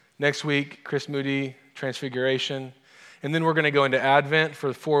Next week, Chris Moody, Transfiguration. And then we're going to go into Advent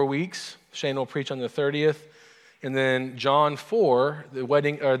for 4 weeks. Shane will preach on the 30th. And then John 4, the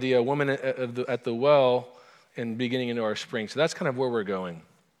wedding, or the woman at the well, and beginning into our spring. So that's kind of where we're going.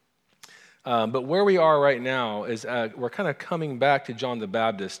 But where we are right now is we're kind of coming back to John the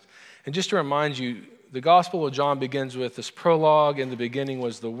Baptist. And just to remind you, the Gospel of John begins with this prologue. In the beginning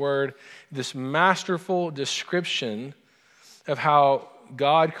was the Word. This masterful description of how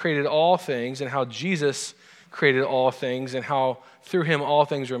God created all things and how Jesus created all things and how through him all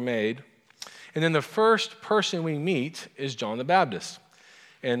things were made. And then the first person we meet is John the Baptist.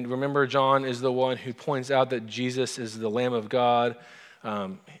 And remember, John is the one who points out that Jesus is the Lamb of God.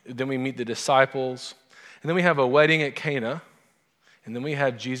 Then we meet the disciples. And then we have a wedding at Cana. And then we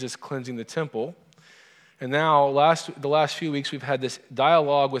have Jesus cleansing the temple. And now, the last few weeks, we've had this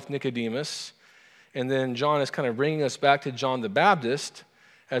dialogue with Nicodemus. And then John is kind of bringing us back to John the Baptist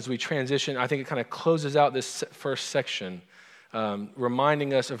as we transition. I think it kind of closes out this first section,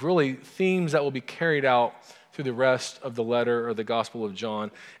 reminding us of really themes that will be carried out through the rest of the letter or the Gospel of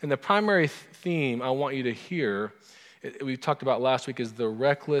John. And the primary theme I want you to hear, we talked about last week, is the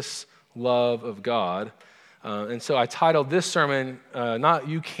reckless love of God. And so I titled this sermon, not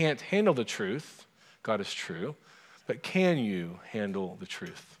 "You Can't Handle the Truth," God is true, but "Can you handle the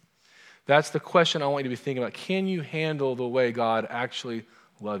truth?" That's the question I want you to be thinking about. Can you handle the way God actually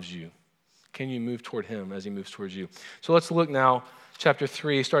loves you? Can you move toward him as he moves towards you? So let's look now, chapter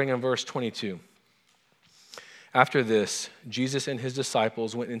 3, starting in verse 22. After this, Jesus and his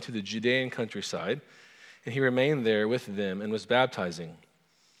disciples went into the Judean countryside, and he remained there with them and was baptizing.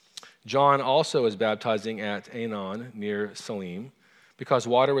 John also was baptizing at Aenon near Salim, because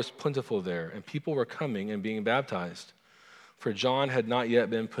water was plentiful there, and people were coming and being baptized, for John had not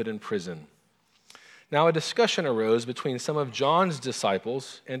yet been put in prison. Now a discussion arose between some of John's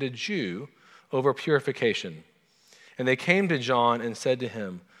disciples and a Jew over purification. And they came to John and said to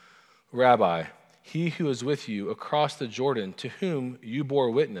him, "Rabbi, he who is with you across the Jordan, to whom you bore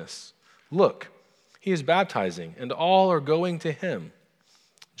witness, look, he is baptizing, and all are going to him."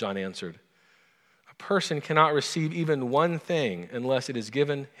 John answered, "A person cannot receive even one thing unless it is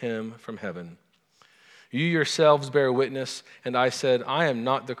given him from heaven. You yourselves bear witness, and I said, I am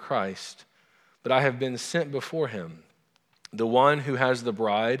not the Christ, but I have been sent before him. The one who has the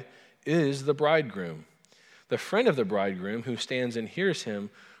bride is the bridegroom. The friend of the bridegroom who stands and hears him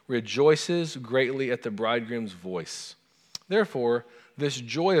rejoices greatly at the bridegroom's voice. Therefore, this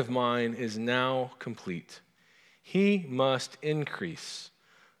joy of mine is now complete. He must increase,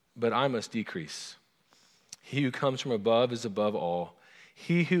 but I must decrease. He who comes from above is above all.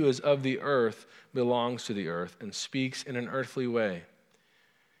 He who is of the earth belongs to the earth and speaks in an earthly way.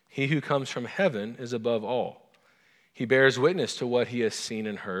 He who comes from heaven is above all. He bears witness to what he has seen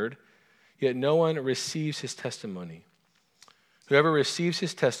and heard, yet no one receives his testimony. Whoever receives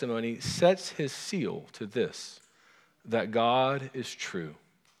his testimony sets his seal to this, that God is true.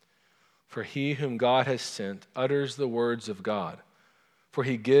 For he whom God has sent utters the words of God, for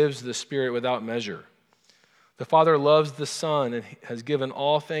he gives the Spirit without measure. The Father loves the Son and has given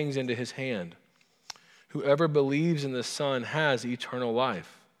all things into his hand. Whoever believes in the Son has eternal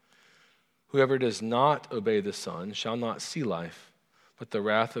life. Whoever does not obey the Son shall not see life, but the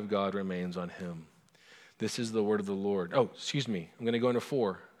wrath of God remains on him. This is the word of the Lord. I'm going to go into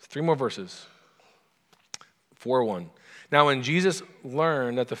 4. 3 more verses. 4:1. Now when Jesus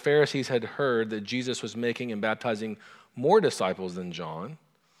learned that the Pharisees had heard that Jesus was making and baptizing more disciples than John,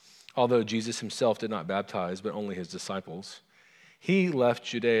 although Jesus himself did not baptize, but only his disciples, he left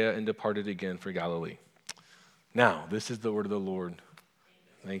Judea and departed again for Galilee. Now, this is the word of the Lord.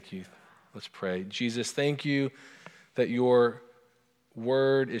 Thank you. Let's pray. Jesus, thank you that your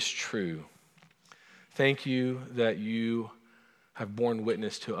word is true. Thank you that you have borne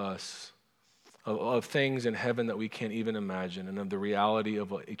witness to us of things in heaven that we can't even imagine and of the reality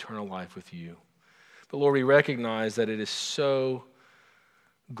of eternal life with you. But Lord, we recognize that it is so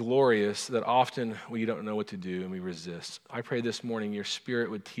glorious that often we don't know what to do and we resist. I pray this morning your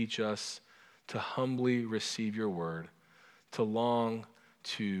Spirit would teach us to humbly receive your word, to long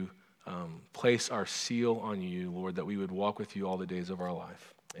to place our seal on you, Lord, that we would walk with you all the days of our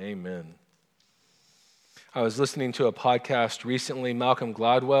life. Amen. I was listening to a podcast recently, Malcolm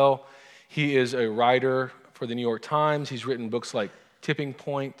Gladwell. He is a writer for the New York Times. He's written books like Tipping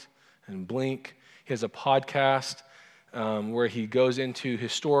Point and Blink. He has a podcast where he goes into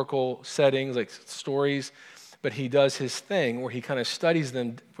historical settings, like stories, but he does his thing where he kind of studies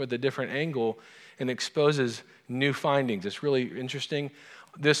them with a different angle and exposes new findings. It's really interesting.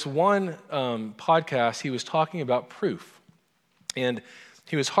 This one podcast, he was talking about proof. And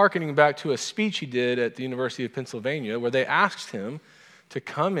he was hearkening back to a speech he did at the University of Pennsylvania where they asked him to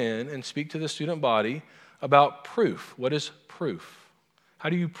come in and speak to the student body about proof. What is proof? How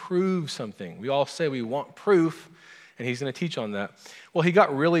do you prove something? We all say we want proof, and he's going to teach on that. Well, he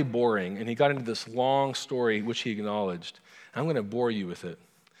got really boring, and he got into this long story, which he acknowledged. I'm going to bore you with it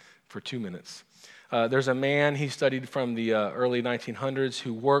for 2 minutes. There's a man he studied from the early 1900s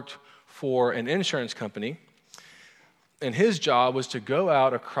who worked for an insurance company, and his job was to go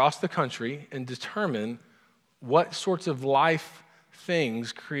out across the country and determine what sorts of life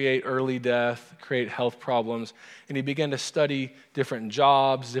things create early death, create health problems, and he began to study different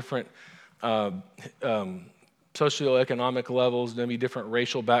jobs, different socioeconomic levels, maybe different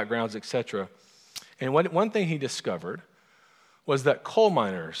racial backgrounds, etc. And one thing he discovered was that coal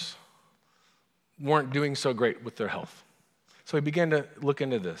miners weren't doing so great with their health. So he began to look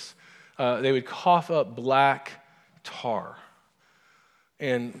into this. They would cough up black tar.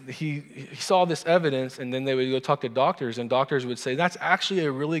 And he saw this evidence, and then they would go talk to doctors, and doctors would say, that's actually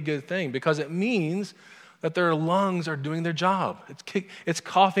a really good thing because it means that their lungs are doing their job. It's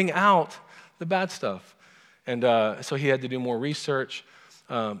coughing out the bad stuff. And so he had to do more research.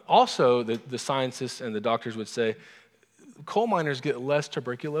 Also, the scientists and the doctors would say, coal miners get less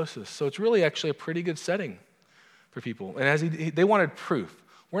tuberculosis. So it's really actually a pretty good setting for people. And as they wanted proof.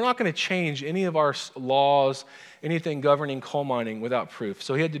 We're not going to change any of our laws, anything governing coal mining without proof.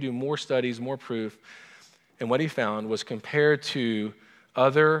 So he had to do more studies, more proof. And what he found was compared to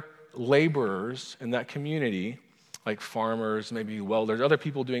other laborers in that community, like farmers, maybe welders, other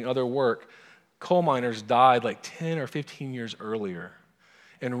people doing other work, coal miners died like 10 or 15 years earlier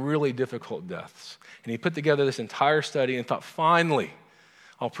in really difficult deaths. And he put together this entire study and thought, finally,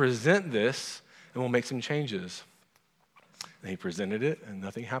 I'll present this and we'll make some changes. And he presented it, and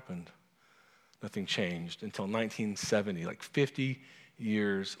nothing happened. Nothing changed until 1970, like 50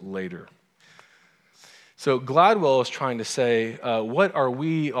 years later. So Gladwell is trying to say, what are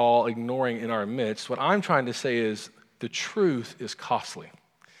we all ignoring in our midst? What I'm trying to say is the truth is costly.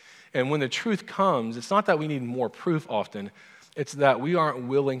 And when the truth comes, it's not that we need more proof often. It's that we aren't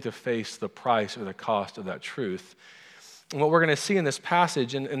willing to face the price or the cost of that truth. And what we're going to see in this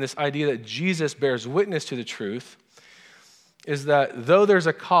passage, and this idea that Jesus bears witness to the truth, is that though there's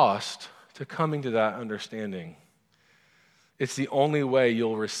a cost to coming to that understanding, it's the only way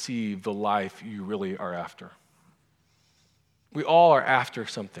you'll receive the life you really are after. We all are after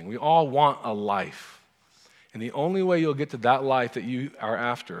something. We all want a life. And the only way you'll get to that life that you are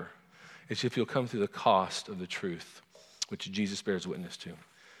after is if you'll come through the cost of the truth, which Jesus bears witness to.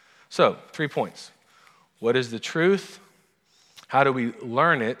 So, 3 points. What is the truth? How do we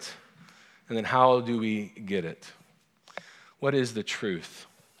learn it? And then how do we get it? What is the truth?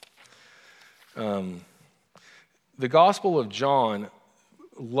 The Gospel of John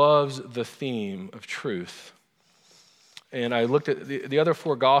loves the theme of truth. And I looked at the other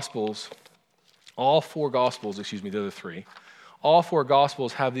four Gospels, the other three. All four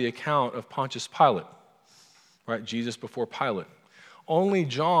Gospels have the account of Pontius Pilate, right? Jesus before Pilate. Only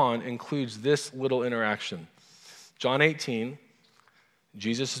John includes this little interaction. John 18,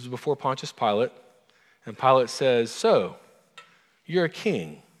 Jesus is before Pontius Pilate, and Pilate says, so, you're a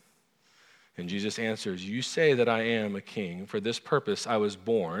king. And Jesus answers, you say that I am a king. For this purpose I was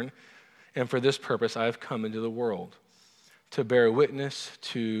born, and for this purpose I have come into the world, to bear witness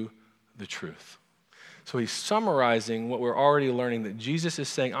to the truth. So he's summarizing what we're already learning, that Jesus is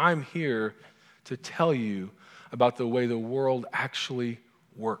saying, I'm here to tell you about the way the world actually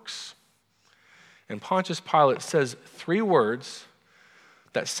works. And Pontius Pilate says 3 words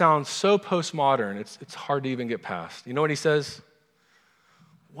that sound so postmodern, it's hard to even get past. You know what he says?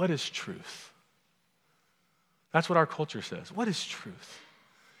 What is truth? That's what our culture says. What is truth?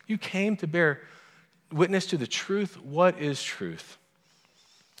 You came to bear witness to the truth. What is truth?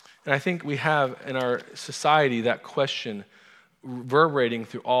 And I think we have in our society that question reverberating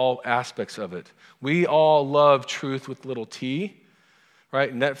through all aspects of it. We all love truth with little t,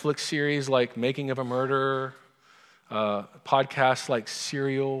 right? Netflix series like Making of a Murderer, podcasts like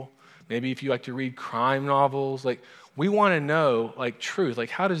Serial, maybe if you like to read crime novels, like we want to know like truth. Like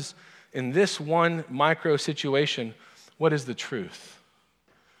how does, in this one micro situation, what is the truth?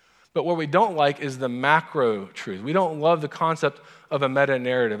 But what we don't like is the macro truth. We don't love the concept of a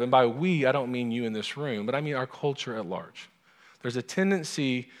meta-narrative. And by we, I don't mean you in this room, but I mean our culture at large. There's a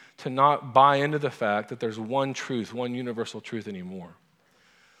tendency to not buy into the fact that there's one truth, one universal truth anymore.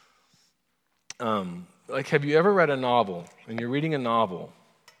 Like, have you ever read a novel, and you're reading a novel,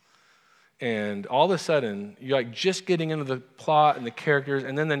 and all of a sudden, you're like just getting into the plot and the characters,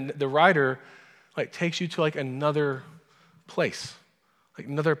 and then the writer like takes you to like another place.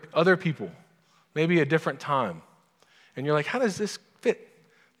 like other people, maybe a different time. And you're like, how does this fit?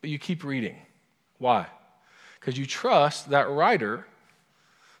 But you keep reading. Why? Because you trust that writer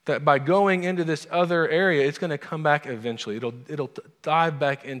that by going into this other area, it's going to come back eventually. It'll dive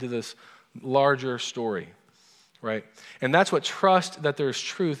back into this larger story, right? And that's what trust that there's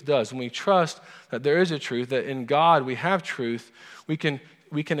truth does. When we trust that there is a truth, that in God we have truth, we can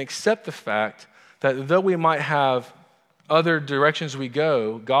accept the fact that though we might have other directions we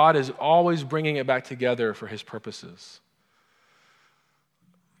go, God is always bringing it back together for his purposes.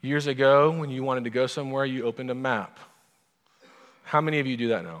 Years ago, when you wanted to go somewhere, you opened a map. How many of you do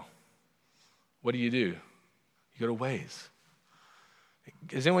that now? What do? You go to Waze.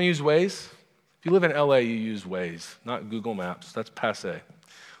 Does anyone use Waze? If you live in LA, you use Waze, not Google Maps. That's passé.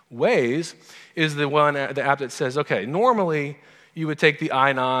 Waze is the app that says, okay, normally you would take the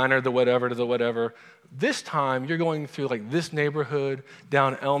I-9 or the whatever to the whatever. This time, you're going through like this neighborhood,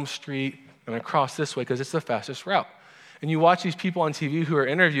 down Elm Street, and across this way because it's the fastest route. And you watch these people on TV who are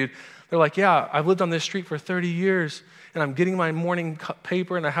interviewed, they're like, yeah, I've lived on this street for 30 years, and I'm getting my morning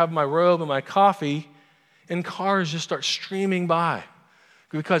paper, and I have my robe and my coffee, and cars just start streaming by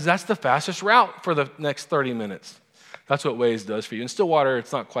because that's the fastest route for the next 30 minutes. That's what Waze does for you. In Stillwater,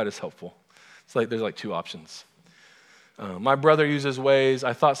 it's not quite as helpful. It's like there's like two options. My brother uses Waze.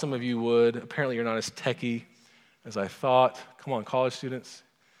 I thought some of you would. Apparently, you're not as techie as I thought. Come on, college students.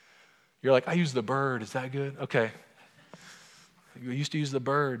 You're like, I use the Bird. Is that good? Okay. I used to use the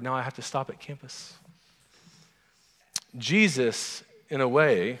Bird. Now I have to stop at campus. Jesus, in a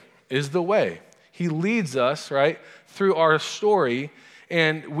way, is the way. He leads us, right, through our story,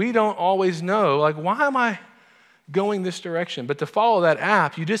 and we don't always know, like, why am I going this direction? But to follow that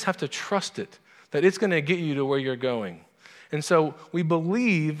app, you just have to trust it, that it's going to get you to where you're going. And so we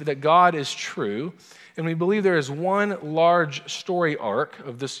believe that God is true, and we believe there is one large story arc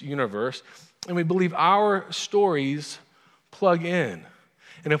of this universe, and we believe our stories plug in.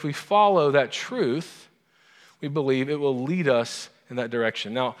 And if we follow that truth, we believe it will lead us in that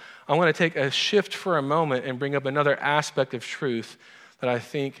direction. Now, I want to take a shift for a moment and bring up another aspect of truth that I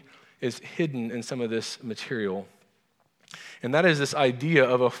think is hidden in some of this material. And that is this idea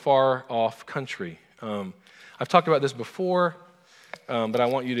of a far-off country. I've talked about this before, but I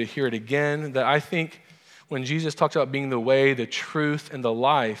want you to hear it again, that I think when Jesus talks about being the way, the truth, and the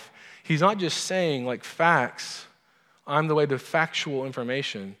life, he's not just saying like facts, I'm the way to factual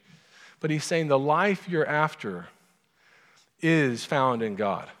information, but he's saying the life you're after is found in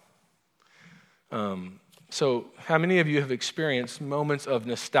God. So how many of you have experienced moments of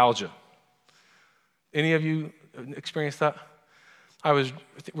nostalgia? Any of you experienced that? I was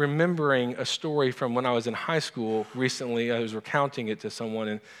remembering a story from when I was in high school recently. I was recounting it to someone,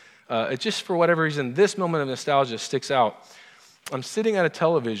 and it just, for whatever reason, this moment of nostalgia sticks out. I'm sitting at a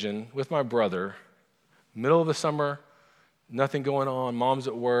television with my brother, middle of the summer, nothing going on, mom's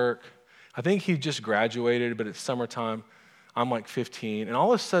at work. I think he just graduated, but it's summertime. I'm like 15, and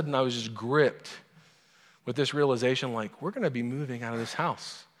all of a sudden I was just gripped with this realization, like, we're going to be moving out of this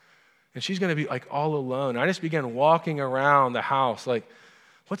house. And she's going to be like all alone. And I just began walking around the house like,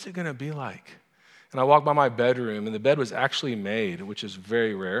 what's it going to be like? And I walked by my bedroom, and the bed was actually made, which is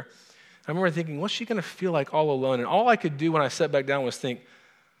very rare. I remember thinking, what's she going to feel like all alone? And all I could do when I sat back down was think,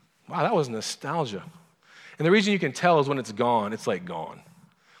 wow, that was nostalgia. And the reason you can tell is when it's gone, it's like gone.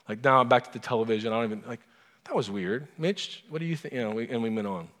 Like now I'm back to the television. I don't even, like, that was weird. Mitch, what do you think? And we went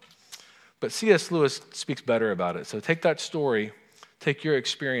on. But C.S. Lewis speaks better about it. So take that story, take your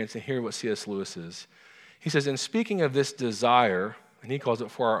experience, and hear what C.S. Lewis is. He says, in speaking of this desire, and he calls it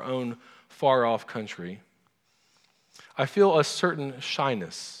for our own far-off country, I feel a certain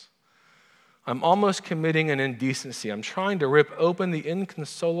shyness. I'm almost committing an indecency. I'm trying to rip open the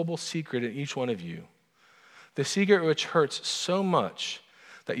inconsolable secret in each one of you. The secret which hurts so much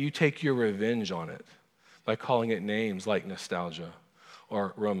that you take your revenge on it by calling it names like nostalgia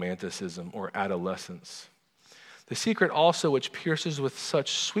or romanticism or adolescence. The secret also which pierces with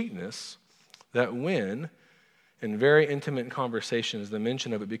such sweetness that when, in very intimate conversations, the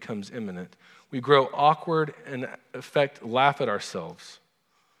mention of it becomes imminent, we grow awkward and, in effect, laugh at ourselves.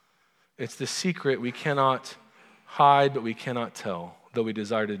 It's the secret we cannot hide, but we cannot tell, though we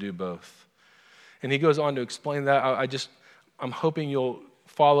desire to do both. And he goes on to explain that. I'm hoping you'll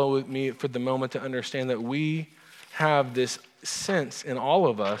follow with me for the moment to understand that we have this sense in all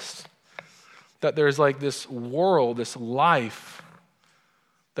of us that there's like this world, this life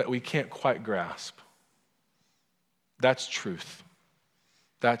that we can't quite grasp. That's truth.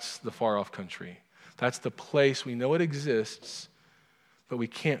 That's the far-off country. That's the place we know it exists, but we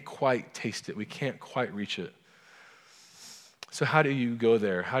can't quite taste it. We can't quite reach it. So how do you go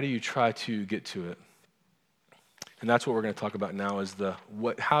there? How do you try to get to it? And that's what we're going to talk about now is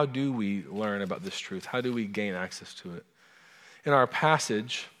how do we learn about this truth? How do we gain access to it? In our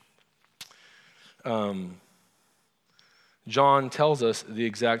passage, John tells us the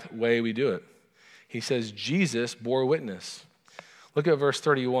exact way we do it. He says, Jesus bore witness. Look at verse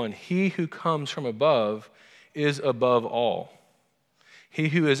 31. He who comes from above is above all. He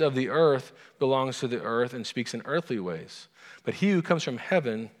who is of the earth belongs to the earth and speaks in earthly ways. But he who comes from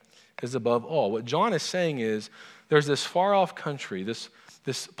heaven is above all. What John is saying is there's this far-off country, this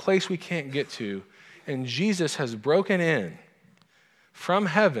place we can't get to, and Jesus has broken in from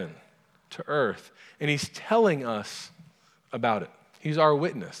heaven to earth, and he's telling us about it. He's our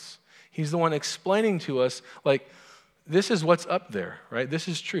witness. He's the one explaining to us, like, this is what's up there, right? This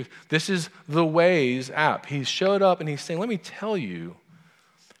is truth. This is the Waze app. He's showed up and he's saying, let me tell you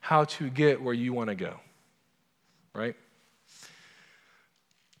how to get where you want to go, right?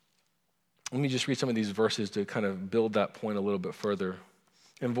 Let me just read some of these verses to kind of build that point a little bit further.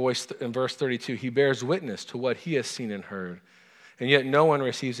 In verse 32, he bears witness to what he has seen and heard, and yet no one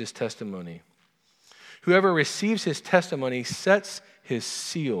receives his testimony. Whoever receives his testimony sets his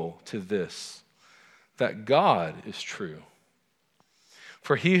seal to this, that God is true.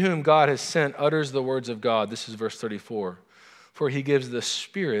 For he whom God has sent utters the words of God. This is verse 34. For he gives the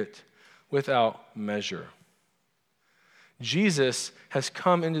Spirit without measure. Jesus has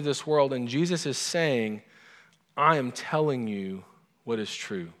come into this world, and Jesus is saying, I am telling you what is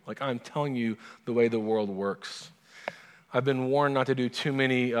true. Like, I'm telling you the way the world works. I've been warned not to do too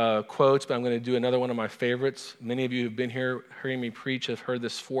many quotes, but I'm going to do another one of my favorites. Many of you who've been here hearing me preach have heard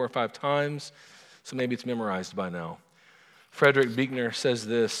this 4 or 5 times, so maybe it's memorized by now. Frederick Buechner says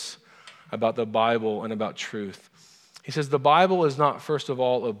this about the Bible and about truth. He says, the Bible is not, first of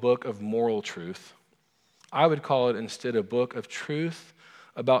all, a book of moral truth. I would call it instead a book of truth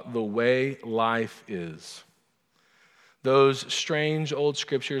about the way life is. Those strange old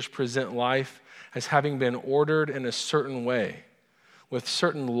scriptures present life as having been ordered in a certain way, with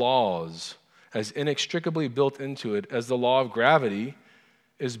certain laws as inextricably built into it as the law of gravity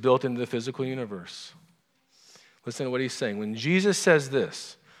is built into the physical universe. Listen to what he's saying. When Jesus says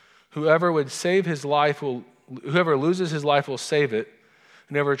this, whoever loses his life will save it,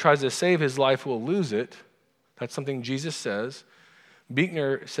 and whoever tries to save his life will lose it. That's something Jesus says.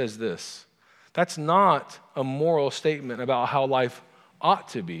 Buechner says this. That's not a moral statement about how life ought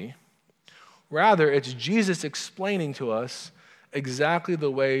to be. Rather, it's Jesus explaining to us exactly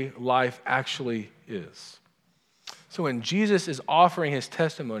the way life actually is. So when Jesus is offering his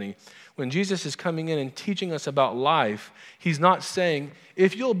testimony, when Jesus is coming in and teaching us about life, he's not saying,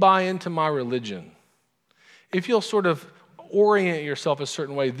 if you'll buy into my religion, if you'll sort of orient yourself a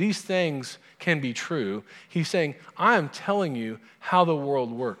certain way, these things can be true. He's saying, I am telling you how the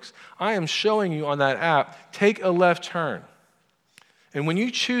world works. I am showing you on that app, take a left turn. And when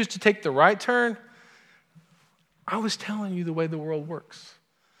you choose to take the right turn, I was telling you the way the world works.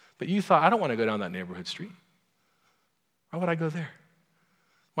 But you thought, I don't want to go down that neighborhood street. Why would I go there?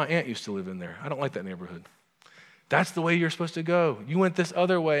 My aunt used to live in there. I don't like that neighborhood. That's the way you're supposed to go. You went this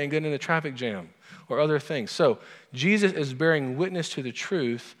other way and get in a traffic jam or other things. So Jesus is bearing witness to the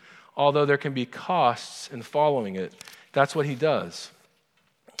truth, although there can be costs in following it. That's what he does.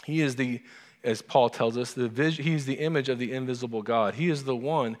 He is as Paul tells us, he's the image of the invisible God. He is the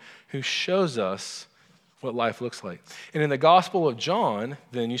one who shows us what life looks like. And in the Gospel of John,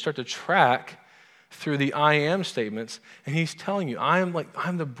 then you start to track through the I am statements, and he's telling you,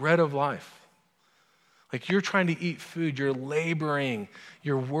 I'm the bread of life. Like you're trying to eat food, you're laboring,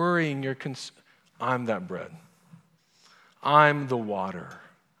 you're worrying, I'm that bread. I'm the water.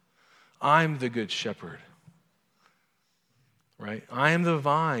 I'm the good shepherd. Right? I am the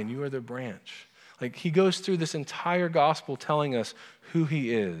vine, you are the branch. Like he goes through this entire gospel telling us who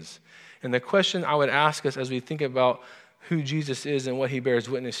he is. And the question I would ask us as we think about who Jesus is and what he bears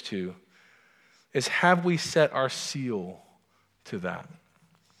witness to is, have we set our seal to that?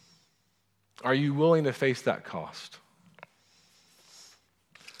 Are you willing to face that cost?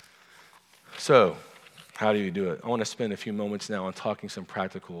 So, how do you do it? I want to spend a few moments now on talking some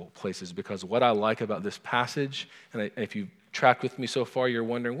practical places, because what I like about this passage, and if you've tracked with me so far, you're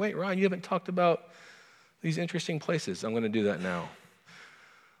wondering, wait, Ryan, you haven't talked about these interesting places. I'm going to do that now.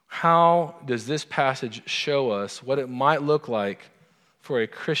 How does this passage show us what it might look like for a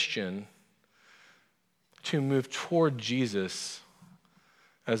Christian to move toward Jesus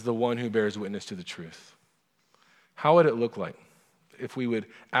as the one who bears witness to the truth? How would it look like if we would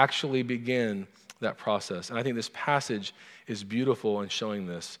actually begin that process? And I think this passage is beautiful in showing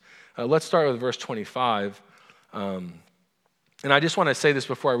this. Let's start with verse 25. And I just want to say this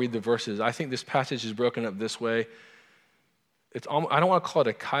before I read the verses. I think this passage is broken up this way. I don't want to call it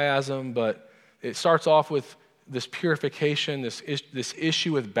a chiasm, but it starts off with this purification, this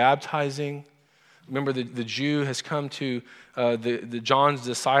issue with baptizing. Remember, the Jew has come to the John's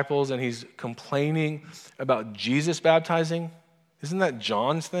disciples, and he's complaining about Jesus baptizing. Isn't that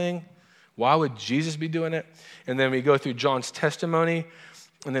John's thing? Why would Jesus be doing it? And then we go through John's testimony,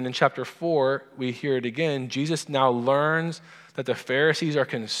 and then in chapter 4, we hear it again. Jesus now learns that the Pharisees are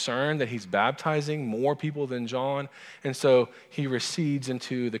concerned that he's baptizing more people than John, and so he recedes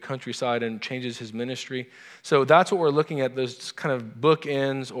into the countryside and changes his ministry. So that's what we're looking at, those kind of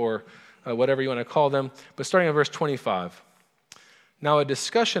bookends or whatever you want to call them. But starting at verse 25. Now a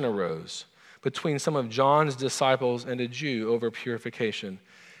discussion arose between some of John's disciples and a Jew over purification.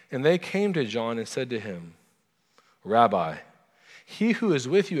 And they came to John and said to him, Rabbi, he who is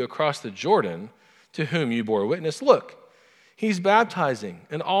with you across the Jordan, to whom you bore witness, look, he's baptizing,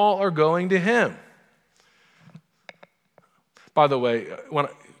 and all are going to him. By the way,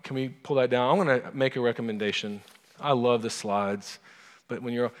 can we pull that down? I'm going to make a recommendation. I love the slides, but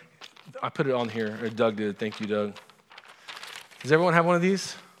I put it on here, or Doug did. Thank you, Doug. Does everyone have one of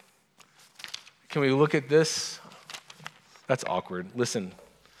these? Can we look at this? That's awkward. Listen,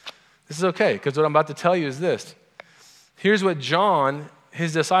 this is okay, because what I'm about to tell you is this. Here's what John,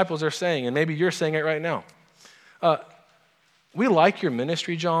 his disciples are saying, and maybe you're saying it right now. We like your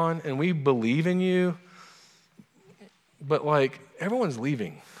ministry, John, and we believe in you, but everyone's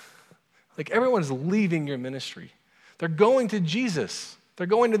leaving. Everyone's leaving your ministry. They're going to Jesus. They're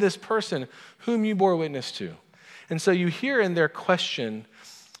going to this person whom you bore witness to. And so you hear in their question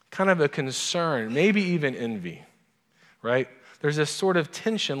kind of a concern, maybe even envy, right? There's this sort of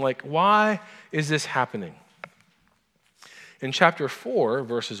tension, why is this happening? In chapter 4,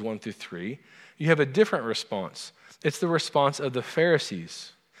 verses 1 through 3, you have a different response. It's the response of the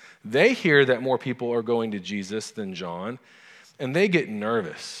Pharisees. They hear that more people are going to Jesus than John, and they get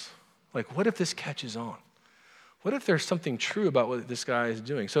nervous. What if this catches on? What if there's something true about what this guy is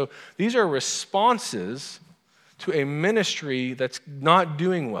doing? So these are responses to a ministry that's not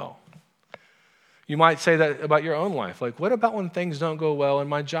doing well. You might say that about your own life. What about when things don't go well in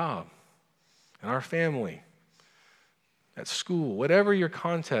my job, in our family, at school, whatever your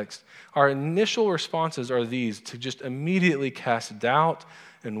context? Our initial responses are these, to just immediately cast doubt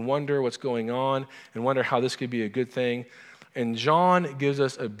and wonder what's going on and wonder how this could be a good thing. And John gives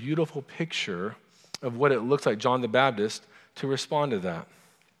us a beautiful picture of what it looks like, John the Baptist, to respond to that.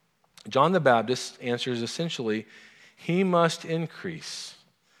 John the Baptist answers essentially, he must increase,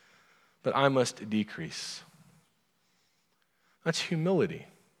 but I must decrease. That's humility.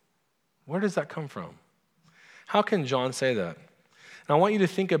 Where does that come from? How can John say that? And I want you to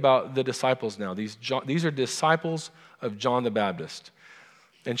think about the disciples now. These are disciples of John the Baptist.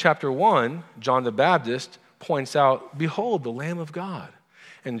 In chapter 1, John the Baptist points out, behold, the Lamb of God.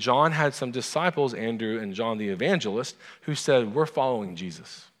 And John had some disciples, Andrew and John the Evangelist, who said, we're following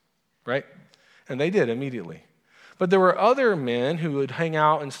Jesus, right? And they did immediately. But there were other men who would hang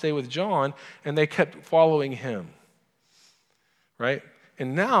out and stay with John, and they kept following him, right?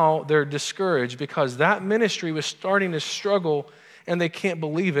 And now they're discouraged because that ministry was starting to struggle, and they can't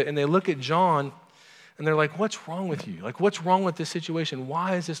believe it. And they look at John, and they're like, what's wrong with you? What's wrong with this situation?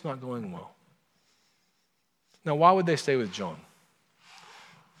 Why is this not going well? Now, why would they stay with John?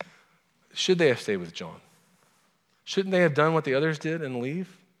 Should they have stayed with John? Shouldn't they have done what the others did and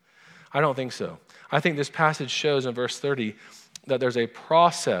leave? I don't think so. I think this passage shows in verse 30 that there's a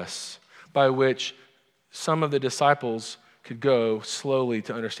process by which some of the disciples could go slowly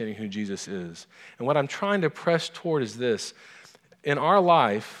to understanding who Jesus is. And what I'm trying to press toward is this. In our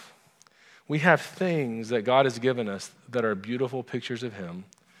life, we have things that God has given us that are beautiful pictures of him,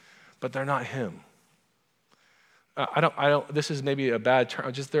 but they're not him. This is maybe a bad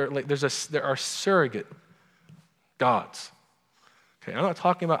term. There are surrogate gods. Okay, I'm not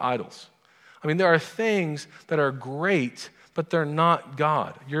talking about idols. There are things that are great, but they're not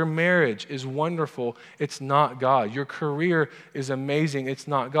God. Your marriage is wonderful. It's not God. Your career is amazing. It's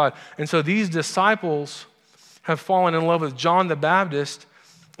not God. And so these disciples have fallen in love with John the Baptist,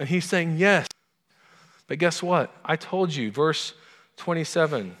 and he's saying, yes. But guess what? I told you, verse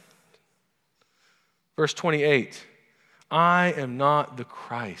 27, verse 28, I am not the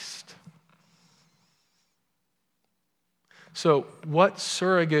Christ. So what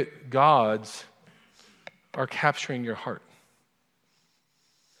surrogate gods are capturing your heart?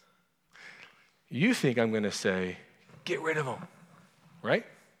 You think I'm going to say, get rid of them, right?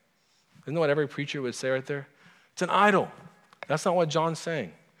 Isn't that what every preacher would say right there? It's an idol. That's not what John's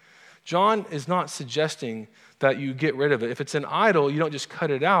saying. John is not suggesting that you get rid of it. If it's an idol, you don't just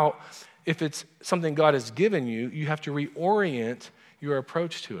cut it out. If it's something God has given you, you have to reorient your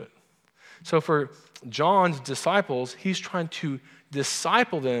approach to it. So for John's disciples, he's trying to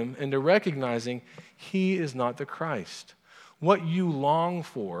disciple them into recognizing he is not the Christ. What you long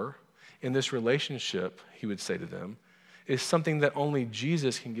for in this relationship, he would say to them, is something that only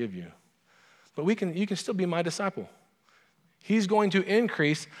Jesus can give you. But you can still be my disciple. He's going to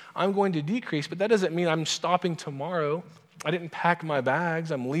increase, I'm going to decrease, but that doesn't mean I'm stopping tomorrow. I didn't pack my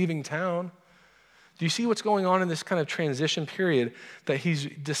bags, I'm leaving town. Do you see what's going on in this kind of transition period? That he's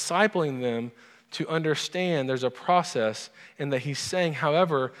discipling them to understand there's a process, and that he's saying,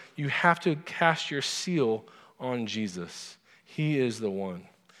 however, you have to cast your seal on Jesus. He is the one.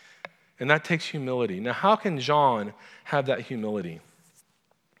 And that takes humility. Now, how can John have that humility?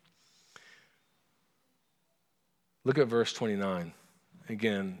 Look at verse 29.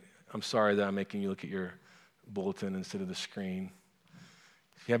 Again, I'm sorry that I'm making you look at your bulletin instead of the screen.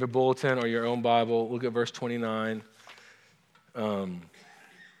 If you have a bulletin or your own Bible, look at verse 29.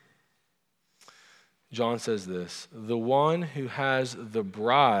 John says this, "The one who has the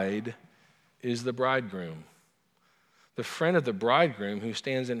bride is the bridegroom. The friend of the bridegroom who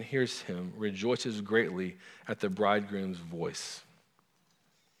stands and hears him rejoices greatly at the bridegroom's voice."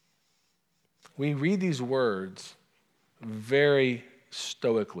 We read these words very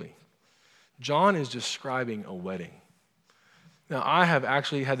stoically. John is describing a wedding. Now, I have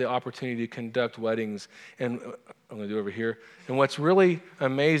actually had the opportunity to conduct weddings, and I'm going to do it over here. And what's really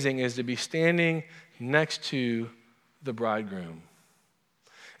amazing is to be standing next to the bridegroom.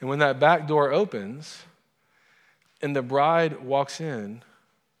 And when that back door opens and the bride walks in,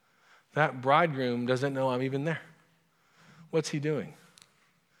 that bridegroom doesn't know I'm even there. What's he doing?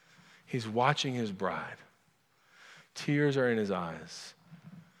 He's watching his bride. Tears are in his eyes.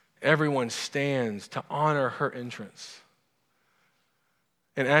 Everyone stands to honor her entrance.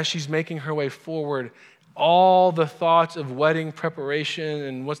 And as she's making her way forward, all the thoughts of wedding preparation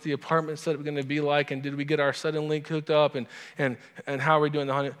and what's the apartment setup going to be like, and did we get our Suddenlink hooked up, and how are we doing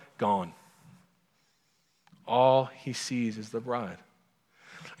the honeymoon? Gone. All he sees is the bride.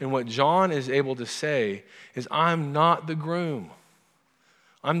 And what John is able to say is, I'm not the groom.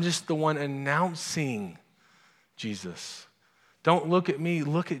 I'm just the one announcing Jesus. Don't look at me,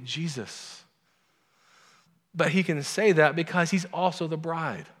 look at Jesus. But he can say that because he's also the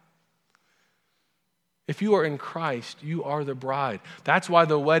bride. If you are in Christ, you are the bride. That's why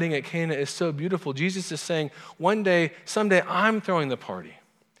the wedding at Cana is so beautiful. Jesus is saying, one day, someday, I'm throwing the party.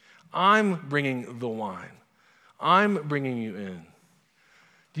 I'm bringing the wine. I'm bringing you in.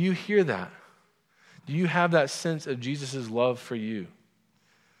 Do you hear that? Do you have that sense of Jesus' love for you?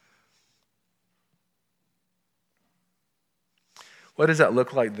 What does that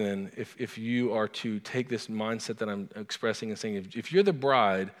look like then if you are to take this mindset that I'm expressing and saying, if you're the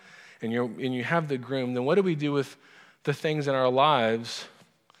bride and you have the groom, then what do we do with the things in our lives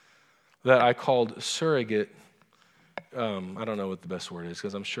that I called surrogate? I don't know what the best word is,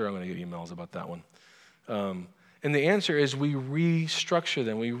 because I'm sure I'm going to get emails about that one. And the answer is we restructure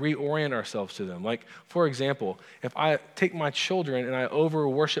them. We reorient ourselves to them. Like, for example, if I take my children and I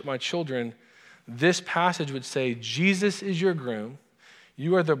over-worship my children, this passage would say, Jesus is your groom.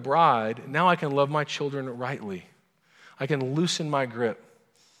 You are the bride. Now I can love my children rightly. I can loosen my grip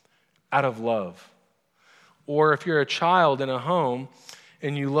out of love. Or if you're a child in a home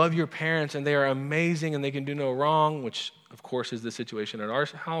and you love your parents and they are amazing and they can do no wrong, which of course is the situation at our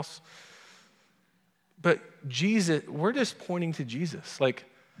house. But Jesus, we're just pointing to Jesus. Like,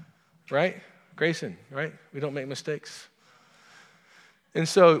 right? Grayson, right? We don't make mistakes. And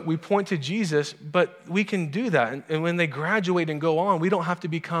so we point to Jesus, but we can do that. And when they graduate and go on, we don't have to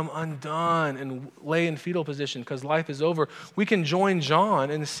become undone and lay in fetal position because life is over. We can join John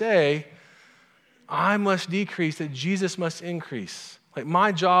and say, I must decrease, that Jesus must increase. Like,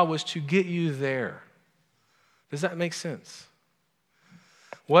 my job was to get you there. Does that make sense?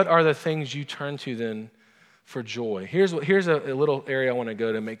 What are the things you turn to then for joy? Here's a little area I want to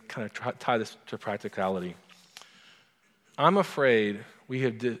go to tie this to practicality. I'm afraid we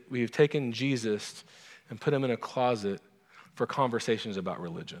have taken Jesus and put him in a closet for conversations about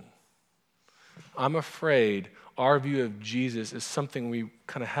religion. I'm afraid our view of Jesus is something we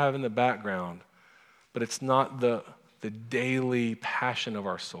kind of have in the background, but it's not the daily passion of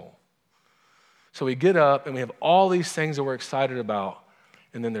our soul. So we get up and we have all these things that we're excited about,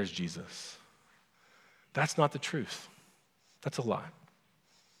 and then there's Jesus. That's not the truth. That's a lie.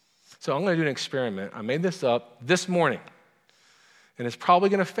 So I'm going to do an experiment. I made this up this morning, and it's probably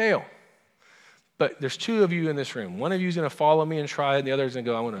going to fail. But there's two of you in this room. One of you is going to follow me and try it, and the other is going to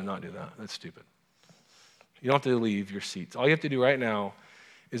go, I want to not do that. That's stupid. You don't have to leave your seats. All you have to do right now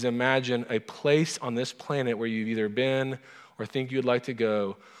is imagine a place on this planet where you've either been or think you'd like to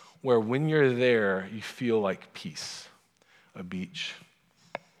go, where when you're there, you feel like peace. A beach,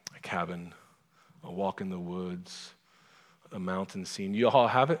 a cabin, a walk in the woods, a mountain scene. You all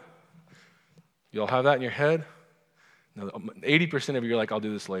have it? You all have that in your head? Now, 80% of you are like, I'll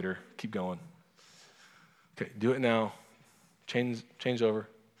do this later. Keep going. Okay, do it now. Change over.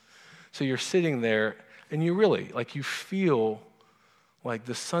 So you're sitting there, and you really, like, you feel like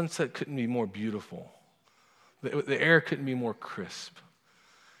the sunset couldn't be more beautiful. The air couldn't be more crisp.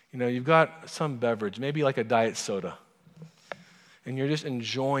 You know, you've got some beverage, maybe like a diet soda, and you're just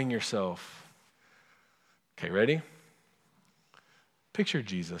enjoying yourself. Okay, ready? Picture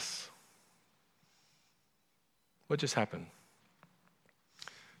Jesus. What just happened?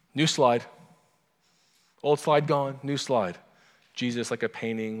 New slide. Old slide gone, new slide. Jesus like a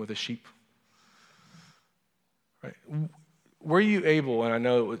painting with a sheep. Right? Were you able, and I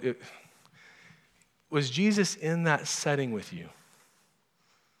know was Jesus in that setting with you?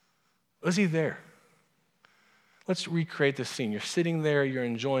 Was he there? Let's recreate this scene. You're sitting there, you're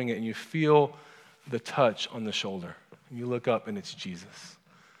enjoying it, and you feel the touch on the shoulder. And you look up, and it's Jesus.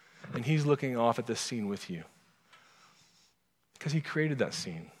 And he's looking off at the scene with you. Because he created that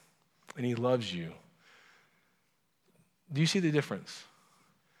scene, and he loves you. Do you see the difference?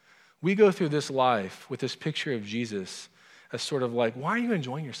 We go through this life with this picture of Jesus as sort of like, why are you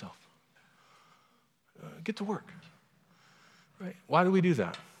enjoying yourself? Get to work. Right? Why do we do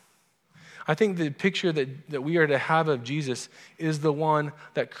that? I think the picture that we are to have of Jesus is the one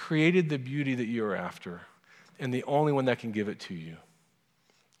that created the beauty that you are after, and the only one that can give it to you.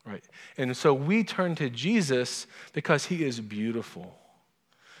 Right? And so we turn to Jesus because he is beautiful.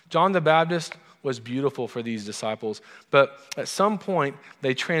 John the Baptist was beautiful for these disciples, but at some point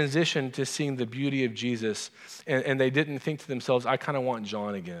they transitioned to seeing the beauty of Jesus, and they didn't think to themselves, I kind of want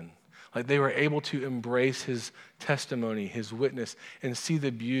John again. Like they were able to embrace his testimony, his witness, and see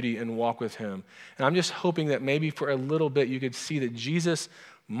the beauty and walk with him. And I'm just hoping that maybe for a little bit you could see that Jesus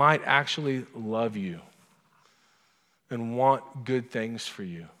might actually love you and want good things for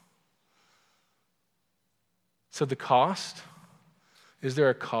you. So the cost, is there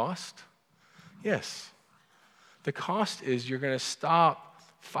a cost? Yes. The cost is you're going to stop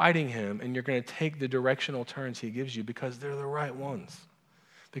fighting him and you're going to take the directional turns he gives you because they're the right ones,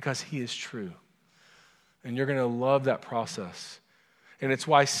 because he is true. And you're going to love that process. And it's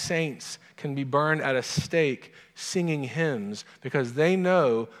why saints can be burned at a stake singing hymns, because they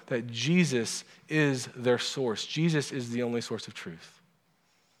know that Jesus is their source. Jesus is the only source of truth.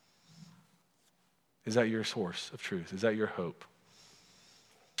 Is that your source of truth? Is that your hope?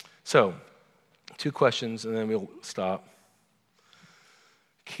 So, 2 questions and then we'll stop.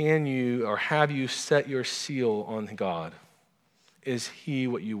 Can you or have you set your seal on God? Is he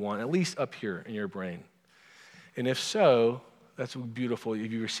what you want, at least up here in your brain? And if so, that's beautiful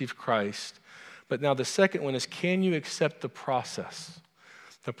if you receive Christ. But now the second one is, can you accept the process?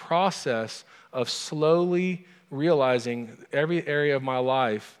 The process of slowly realizing every area of my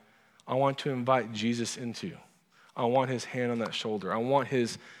life I want to invite Jesus into. I want his hand on that shoulder. I want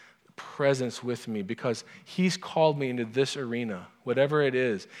his presence with me because he's called me into this arena, whatever it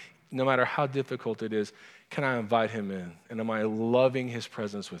is, no matter how difficult it is. Can I invite him in? And am I loving his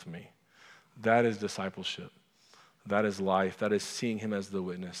presence with me? That is discipleship. That is life. That is seeing him as the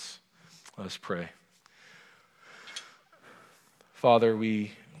witness. Let us pray. Father,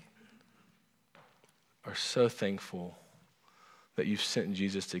 we are so thankful that you've sent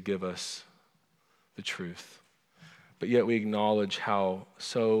Jesus to give us the truth. But yet we acknowledge how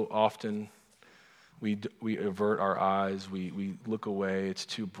so often we avert our eyes, we look away, it's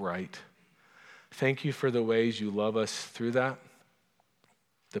too bright. Thank you for the ways you love us through that,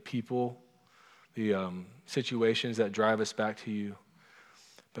 the people, the situations that drive us back to you.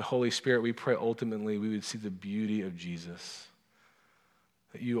 But Holy Spirit, we pray ultimately we would see the beauty of Jesus,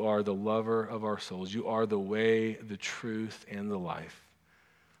 that you are the lover of our souls. You are the way, the truth, and the life.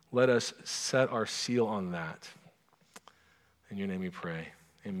 Let us set our seal on that. In your name we pray.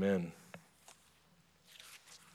 Amen.